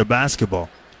aggressive brand of basketball.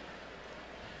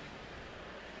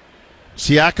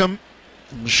 Siakam,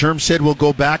 Sherm said, will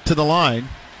go back to the line.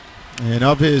 And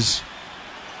of his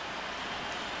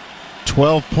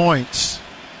 12 points,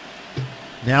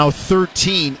 now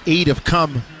 13, 8 have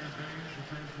come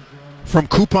from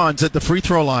coupons at the free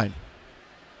throw line.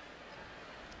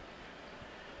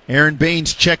 Aaron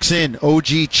Baines checks in.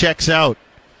 OG checks out.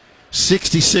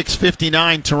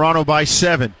 66-59, Toronto by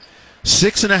 7.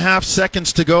 6.5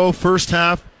 seconds to go, first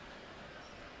half.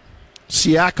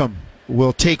 Siakam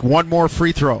will take one more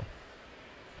free throw.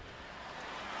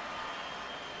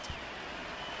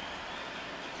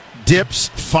 Dips,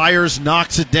 fires,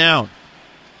 knocks it down.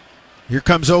 Here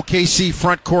comes OKC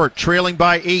front court, trailing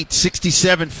by 8,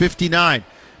 67-59.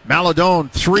 Maledon,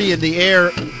 3 in the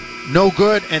air, no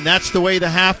good, and that's the way the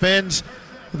half ends.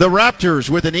 The Raptors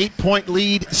with an 8-point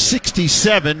lead,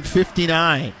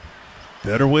 67-59.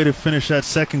 Better way to finish that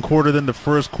second quarter than the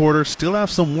first quarter. Still have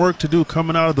some work to do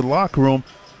coming out of the locker room,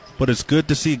 but it's good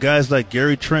to see guys like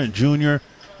Gary Trent Jr.,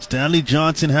 Stanley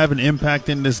Johnson have an impact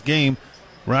in this game.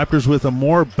 Raptors with a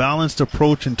more balanced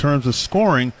approach in terms of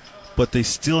scoring, but they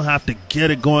still have to get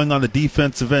it going on the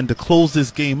defensive end to close this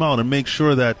game out and make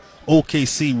sure that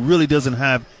OKC really doesn't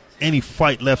have any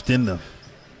fight left in them.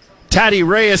 Taddy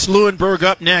Reyes, Leuenberg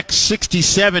up next,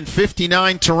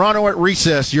 67-59, Toronto at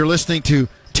recess. You're listening to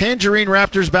Tangerine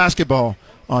Raptors basketball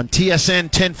on TSN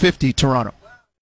 1050 Toronto.